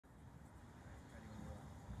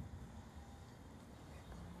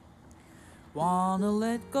Wanna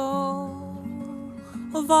let go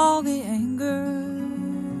of all the anger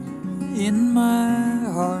in my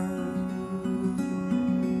heart.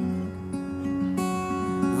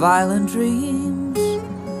 Violent dreams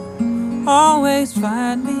always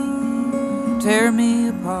find me, tear me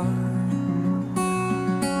apart.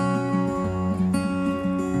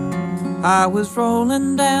 I was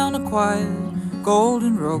rolling down a quiet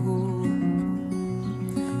golden road,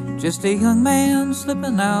 just a young man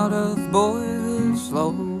slipping out of boyhood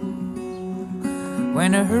slow,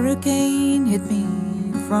 when a hurricane hit me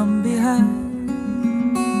from behind.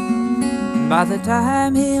 By the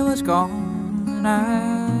time he was gone,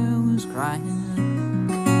 I was crying.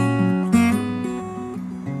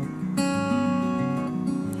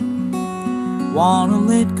 Wanna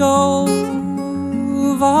let go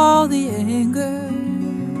of all the anger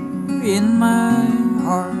in my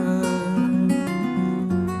heart.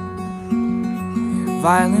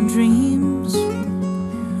 Violent dreams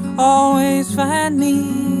always find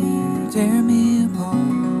me, tear me apart.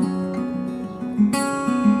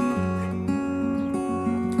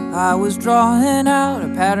 I was drawing out a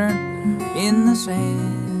pattern in the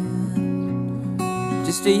sand,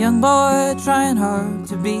 just a young boy trying hard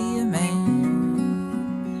to be a man.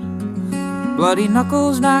 Bloody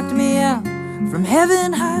knuckles knocked me out from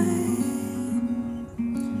heaven high,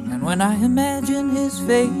 and when I imagine his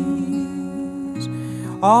face,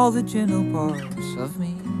 all the gentle parts of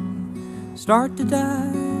me start to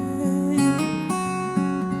die.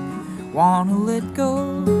 Wanna let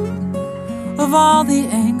go of all the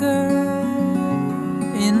anger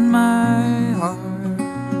in my heart.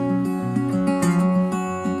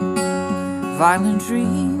 Violent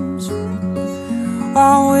dreams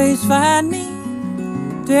always find me,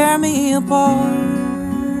 tear me apart.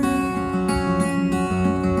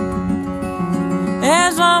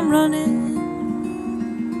 As I'm running,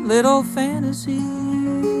 little fantasies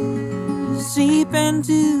seep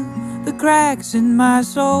into the cracks in my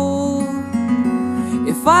soul.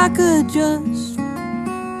 If I could just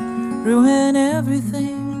ruin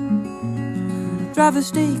everything, drive a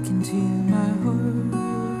stake into my heart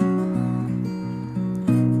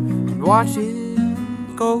and watch it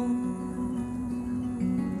go.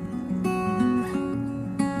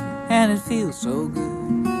 And it feels so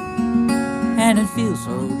good, and it feels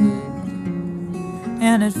so good,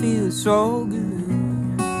 and it feels so good,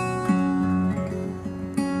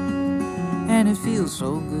 and it feels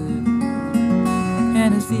so good,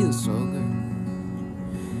 and it feels so good,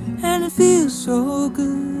 and it feels so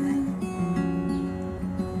good.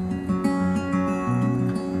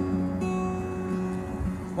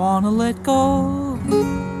 Wanna let go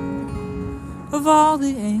of all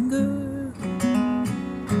the anger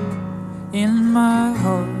in my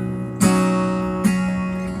heart.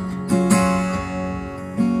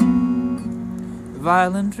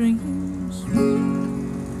 Violent dreams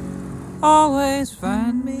always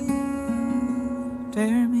find me,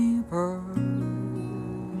 tear me apart.